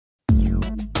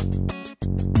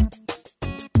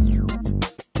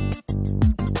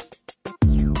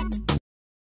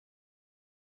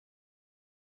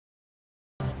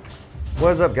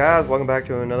What's up, guys? Welcome back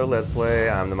to another Let's Play.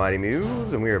 I'm the Mighty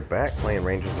Muse, and we are back playing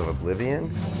Rangers of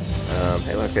Oblivion.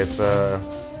 Hey look, it's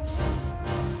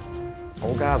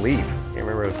old guy Leaf. Can't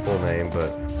remember his full name,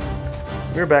 but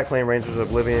we're back playing Rangers of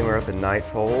Oblivion. We're up in Knight's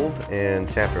Hold in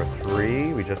Chapter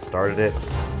 3. We just started it.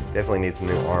 Definitely need some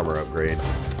new armor upgrades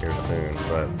here soon,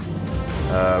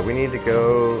 but we need to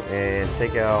go and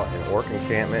take out an orc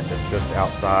encampment that's just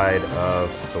outside of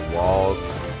the walls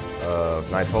of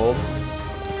Knight's Hold.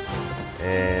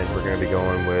 And we're going to be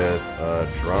going with a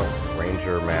drunk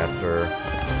ranger master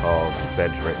called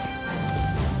Cedric.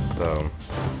 So,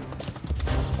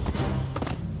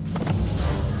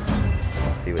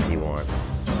 let's see what he wants.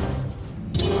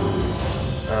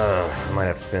 I might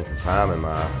have to spend some time in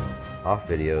my off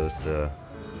videos to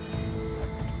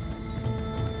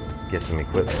get some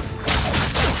equipment.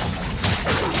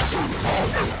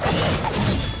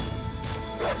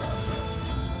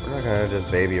 We're not going to just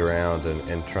baby around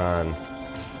and try and...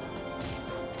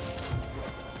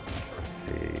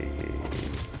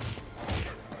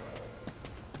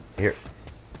 Here.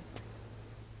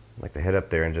 I'd like to head up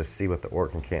there and just see what the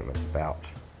orc encampment's about.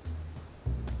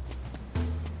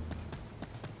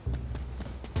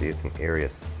 See, it's in area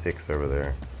 6 over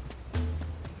there.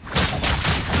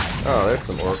 Oh, there's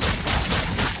some orcs.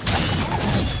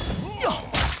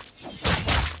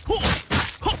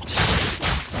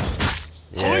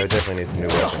 Yeah, we definitely need some new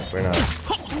weapons. We're not doing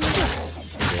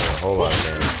a whole lot of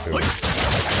damage to it.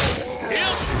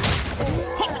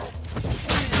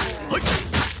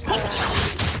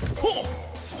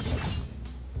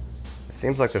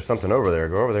 Seems like there's something over there.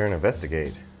 Go over there and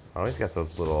investigate. Oh, he's got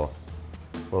those little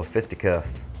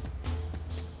fisticuffs.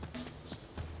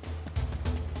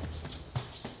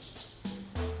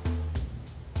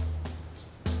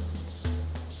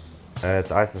 It's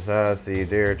Ice and Size. So you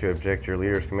dare to object your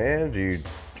leader's command? You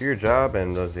do your job,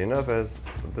 and does enough as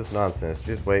this nonsense.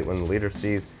 Just wait when the leader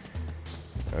sees.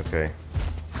 Okay.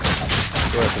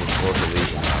 Weapons for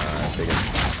elite. I think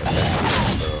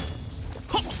it's so.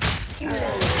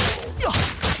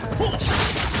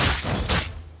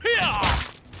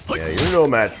 Yeah, you're no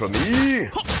match for me.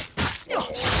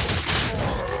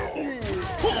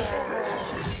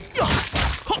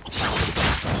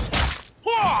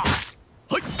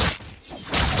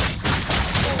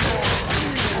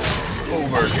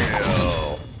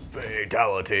 Overkill.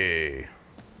 Fatality.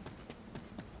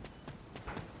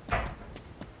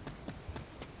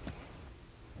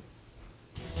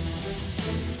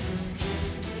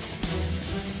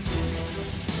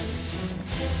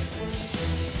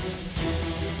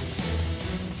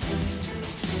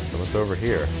 What's over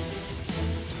here?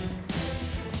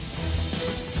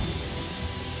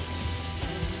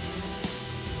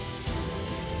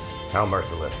 How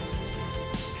merciless.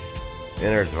 The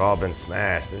innards have all been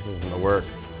smashed. This isn't the work.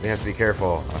 We have to be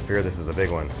careful. I fear this is a big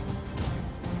one.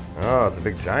 Oh, it's a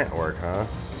big giant orc, huh?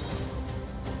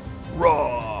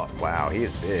 Raw! Wow, he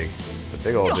is big. It's a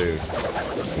big old dude.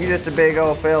 You just a big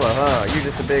old fella, huh? You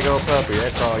just a big old puppy.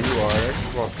 That's all you are. I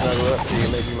just want to snuggle up to you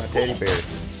and make you my teddy bear.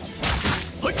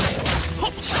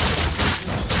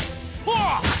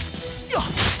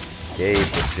 Gabe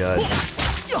the judge.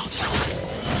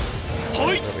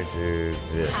 Let me do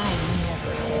this.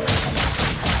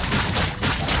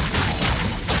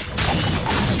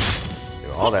 Do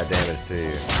all that damage to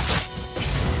you.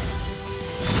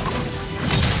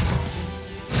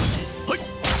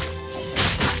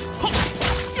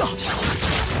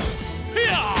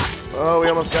 Oh, we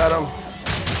almost got him.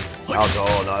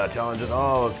 Alcohol, not a challenge at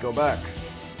all. Let's go back.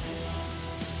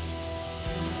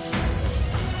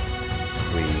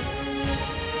 Sweet.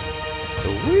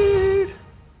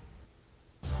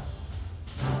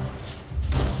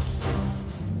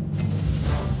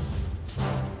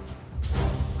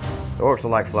 The orcs are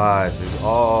like flies.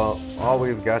 All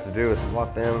we've got to do is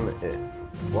swat them.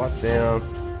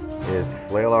 Is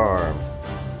flail our arms.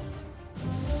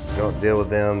 Don't deal with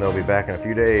them. They'll be back in a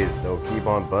few days. They'll keep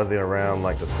on buzzing around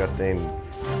like disgusting.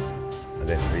 I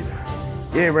didn't read that.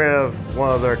 Getting rid of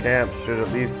one of their camps should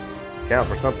at least count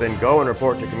for something. Go and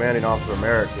report to Commanding Officer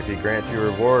Merrick. If he grants you a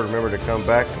reward, remember to come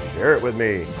back and share it with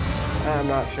me. I'm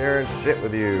not sharing shit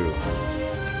with you.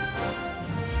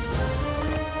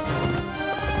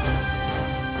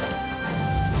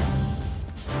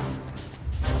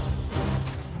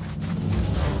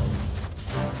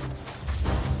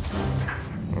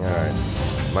 Alright.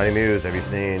 Mighty Muse, have you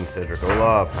seen Cedric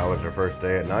Olaf? How was your first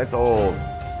day at Knight's Hold?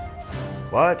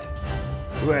 What?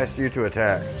 Who asked you to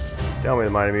attack? Tell me,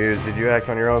 the Mighty Muse, did you act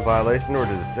on your own violation, or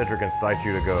did Cedric incite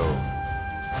you to go?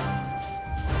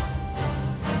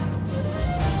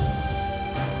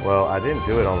 Well, I didn't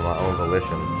do it on my own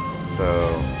volition,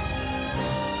 so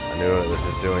I knew it was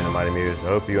just doing the Mighty Muse. I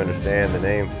hope you understand the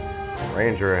name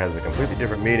Ranger has a completely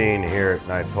different meaning here at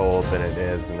Knight's Hold than it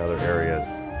is in other areas.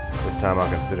 This time I'll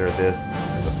consider this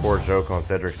as a poor joke on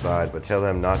Cedric's side, but tell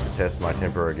him not to test my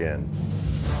temper again.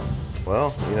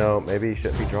 Well, you know, maybe he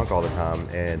shouldn't be drunk all the time,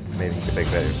 and maybe he could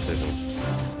make better decisions.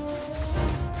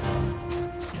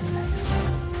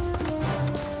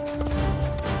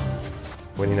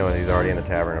 When you know he's already in the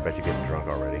tavern, I bet you're getting drunk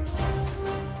already.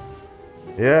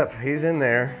 Yep, he's in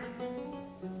there.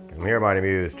 Come here, Mighty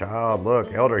Muse. Child,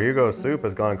 look, Elder Hugo's soup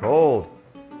has gone cold.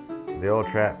 Did the old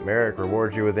trap Merrick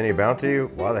reward you with any bounty?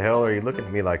 Why the hell are you looking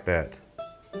at me like that?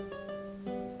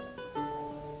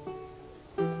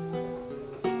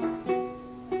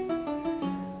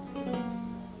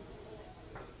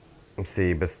 Let's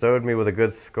see, bestowed me with a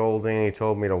good scolding. He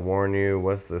told me to warn you.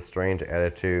 What's the strange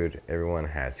attitude everyone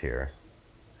has here?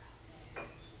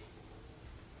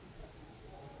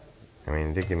 I mean,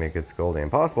 he did give me a good scolding.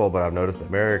 Impossible, but I've noticed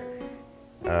that Merrick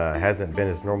hasn't been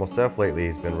his normal self lately.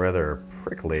 He's been rather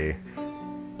prickly.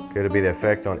 Could it be the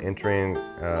effect on entering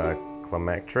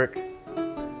climacteric?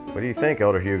 What do you think,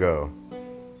 Elder Hugo?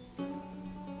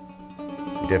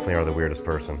 You definitely are the weirdest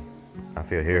person. I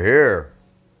feel here.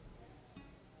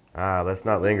 Let's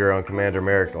not linger on Commander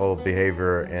Merrick's old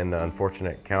behavior and the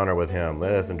unfortunate encounter with him.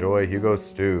 Let us enjoy Hugo's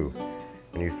stew.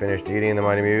 When you've finished eating the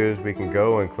Mighty Muse, we can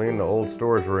go and clean the old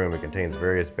storage room. It contains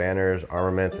various banners,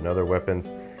 armaments, and other weapons.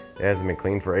 It hasn't been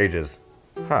cleaned for ages.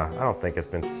 I don't think it's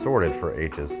been sorted for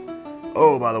ages.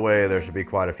 Oh, by the way, there should be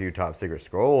quite a few top secret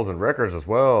scrolls and records as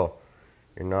well.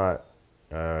 You're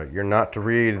not to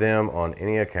read them on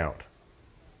any account.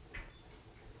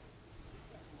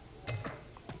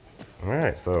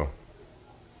 Alright, so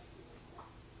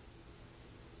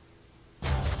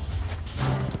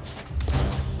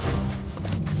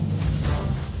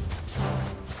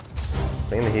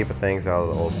clean the heap of things out of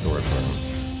the old storage room.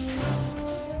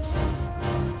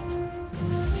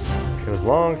 It was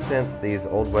long since these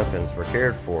old weapons were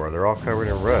cared for. They're all covered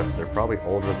in rust. They're probably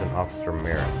older than Officer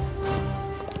Merrick.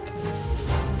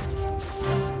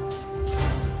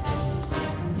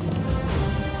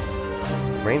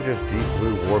 Ranger's deep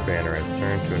blue war banner has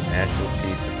turned to an ashen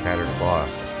piece of tattered cloth.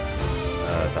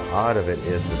 The odd of it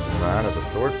is the design of the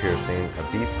sword piercing a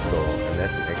beast skull, and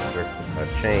that's an extra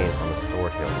chain on the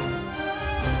sword hilt.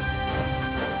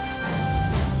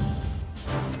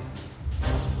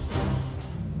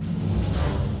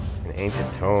 An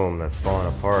ancient tome that's fallen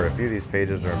apart. A few of these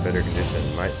pages are in better condition.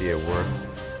 It might be worth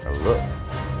a look.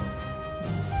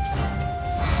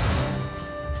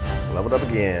 Leveled up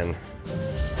again.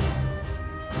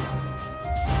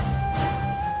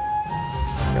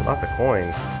 Got lots of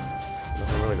coins.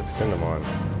 Nothing really to spend them on.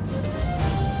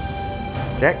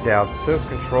 Jack Dowd took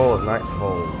control of Knight's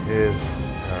Hold. His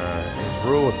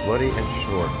rule was bloody and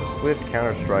short. A swift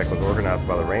counter-strike was organized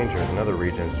by the Rangers in other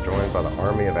regions, joined by the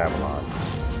army of Avalon.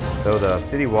 Though the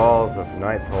city walls of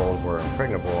Knight's Hold were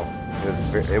impregnable,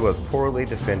 it was poorly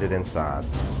defended inside.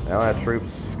 The Allied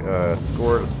troops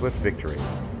scored a swift victory.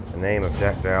 The name of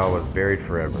Jack Dowd was buried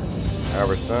forever.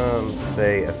 However, some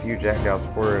say a few Jack Dowd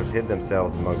supporters hid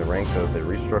themselves among the ranks of the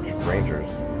restructured Rangers,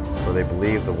 for they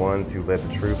believed the ones who led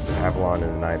the troops of Avalon in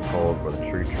the Knight's Hold were the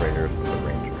true traitors of the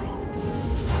Rangers.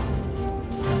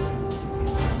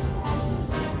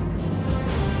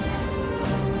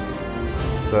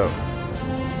 So,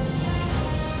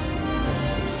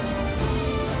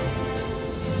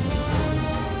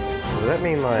 does that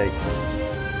mean like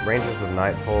Rangers of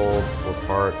Knight's Hold were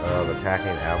part of attacking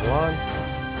Avalon?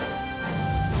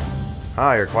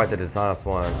 Hi, you're quite the dishonest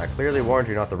one. I clearly warned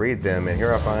you not to read them, and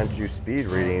here I find you speed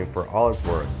reading for all it's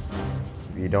worth.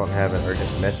 If you don't have an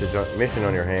urgent mission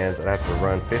on your hands, I'd have to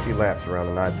run 50 laps around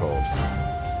the Knight's Hold.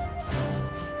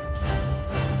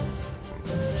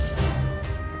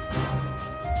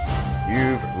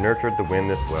 You've nurtured the wind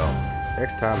this well.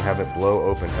 Next time, have it blow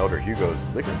open Elder Hugo's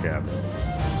liquor cabinet.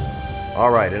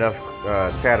 Alright, enough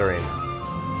chattering.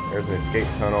 There's an escape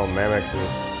tunnel.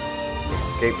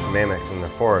 Escaped Mammox in the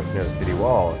forest near the city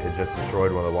wall. It just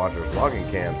destroyed one of the Watchers' logging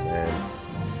camps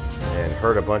and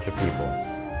hurt a bunch of people.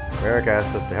 Merrick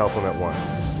asked us to help him at once,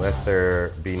 lest there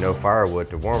be no firewood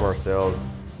to warm ourselves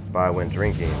by when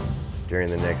drinking during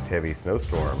the next heavy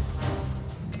snowstorm.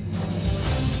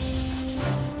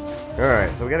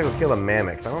 Alright, so we gotta go kill a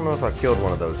Mammox. I don't know if I've killed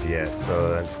one of those yet,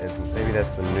 so maybe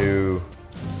that's the new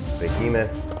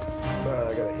Behemoth.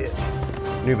 I got a hit.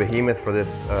 New Behemoth for this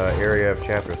area of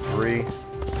Chapter 3.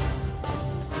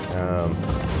 I'm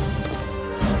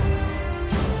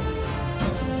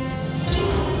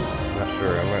not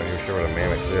sure. I'm not even sure what a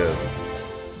Mammox is.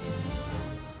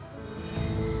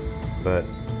 But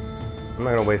I'm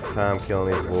not going to waste time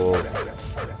killing these wolves.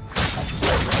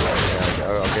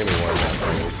 I'll give me one of that.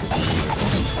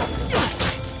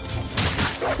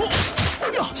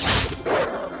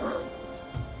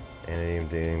 And it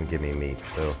didn't even give me meat,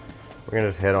 so we're gonna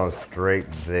just head on straight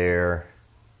there.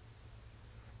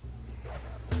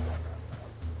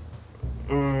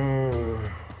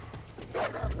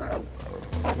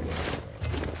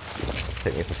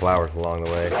 Take me some flowers along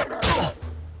the way.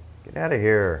 Get out of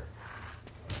here.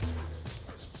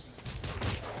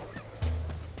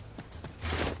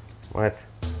 What?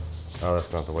 Oh,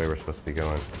 that's not the way we're supposed to be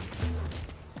going.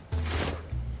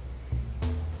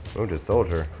 Wounded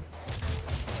soldier.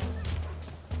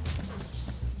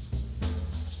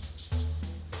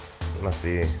 It must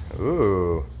be.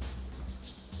 Ooh.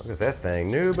 Look at that thing.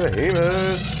 New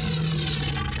Behemoth.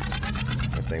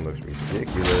 That thing looks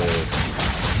ridiculous.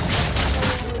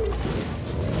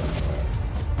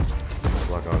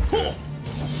 Lock onto it.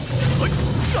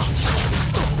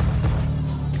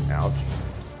 Ouch.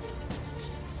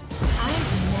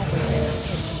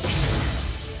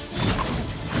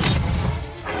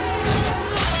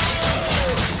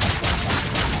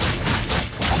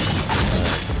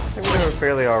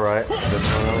 Fairly alright. This one,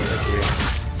 I don't think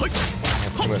we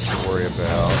have too much to worry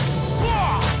about.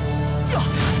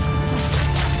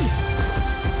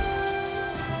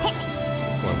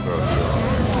 One throw it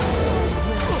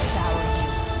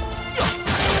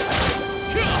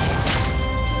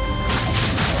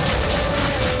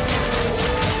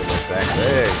back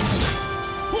leg.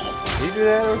 Did you do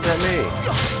that or was that me?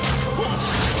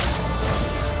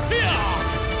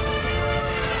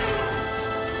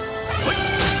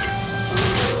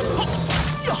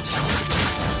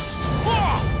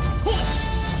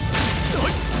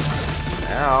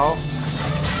 Ow.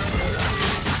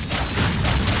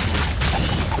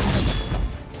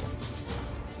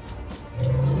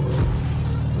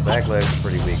 The back leg's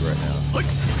pretty weak right now.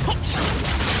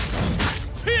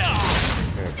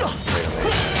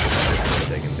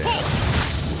 Take him down.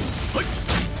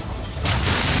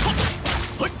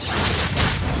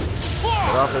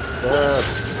 Get off the step.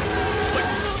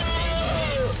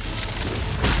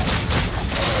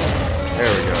 There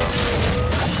we go.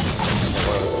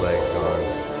 One of his legs gone.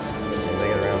 Can they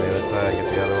get around the other side and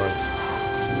get the other one?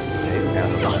 Yeah, he's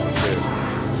pounding on that one too.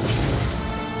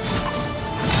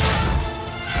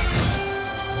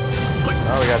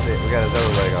 Oh, we got his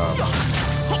other leg off.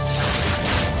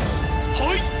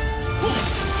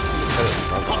 Cut his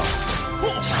trunk off.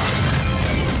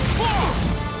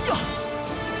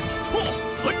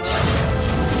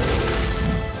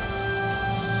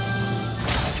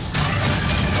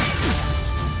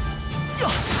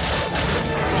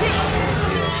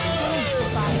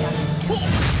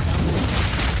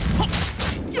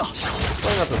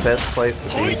 Probably not the best place to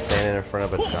be, standing in front of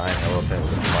a giant elephant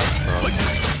with a spiked trunk.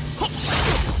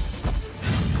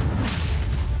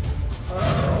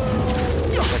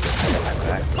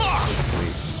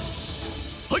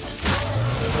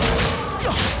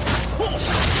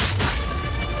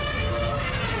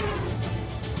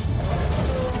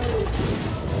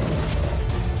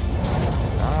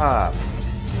 Stop.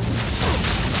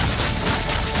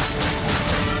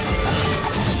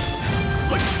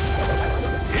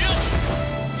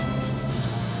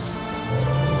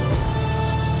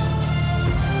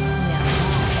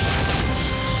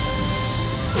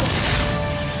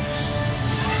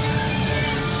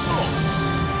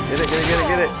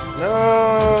 Get it.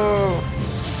 No!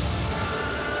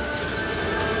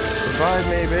 Revive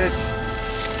me, bitch.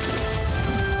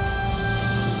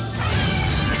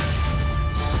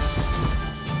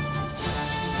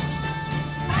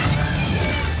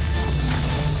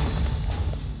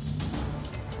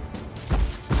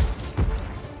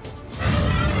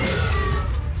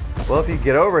 Well, if you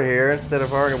get over here, instead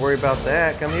of having to worry about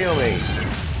that, come heal me.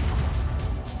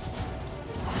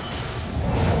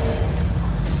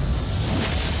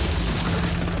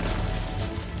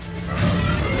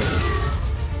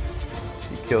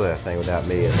 Kill that thing without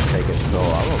me and take its soul.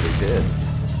 I'm gonna be pissed.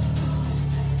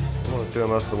 Someone's doing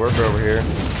most of the work over here.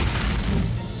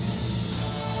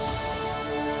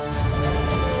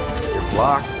 You're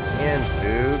blocked in,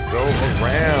 dude. Go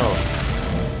around.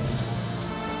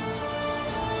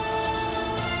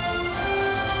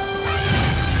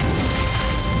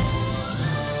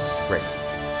 Great.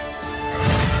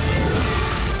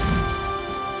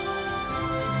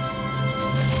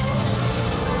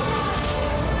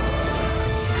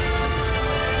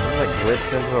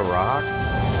 Glitched into the rocks.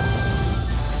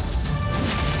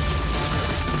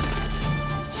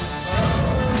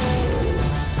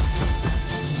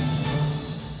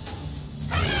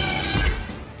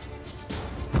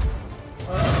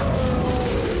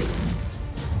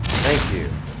 Thank you.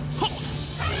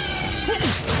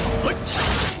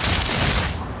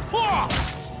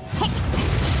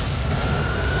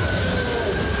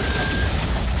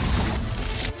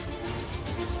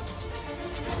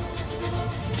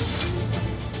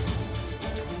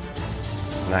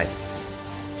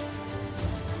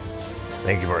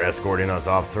 Thank you for escorting us,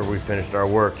 officer. We finished our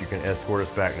work. You can escort us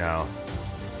back now.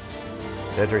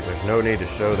 Cedric, there's no need to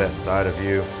show that side of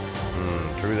you.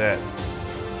 True that.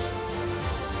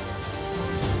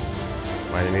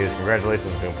 My name is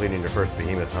congratulations on completing your first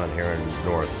Behemoth hunt here in the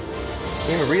north.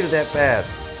 Can't even read it that fast.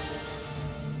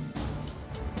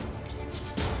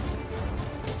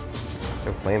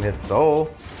 Go claim his soul.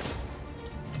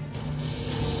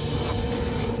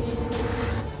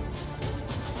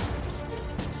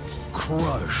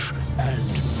 Crush and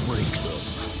break them.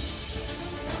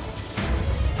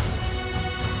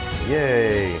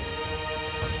 Yay.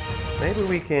 Maybe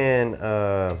we can,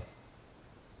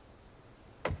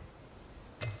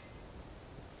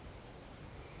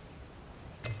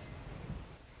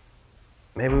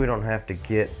 maybe we don't have to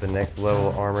get the next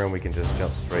level armor and we can just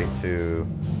jump straight to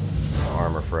the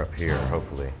armor for up here,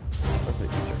 hopefully. What's the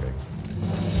Easter egg?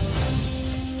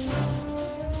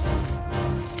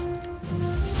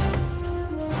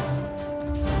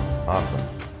 Awesome.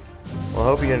 Well, I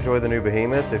hope you enjoyed the new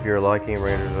Behemoth. If you're liking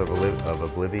Rangers of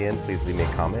Oblivion, please leave me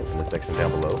a comment in the section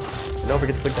down below. And don't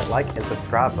forget to click that like and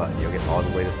subscribe button. You'll get all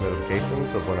the latest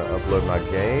notifications of when I upload my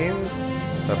games.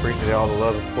 I appreciate all the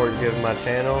love and support you give my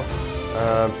channel.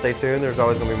 Stay tuned. There's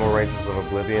always going to be more Rangers of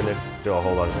Oblivion. There's still a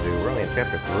whole lot to do. We're only in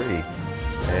chapter 3.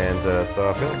 And so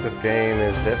I feel like this game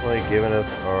is definitely giving us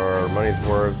our money's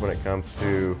worth when it comes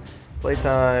to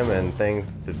playtime and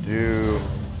things to do.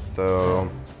 So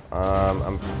I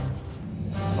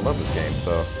love this game.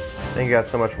 So thank you guys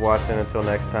so much for watching. Until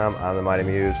next time, I'm the Mighty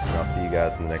Muse, and I'll see you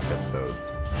guys in the next episodes.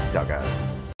 Peace out, guys.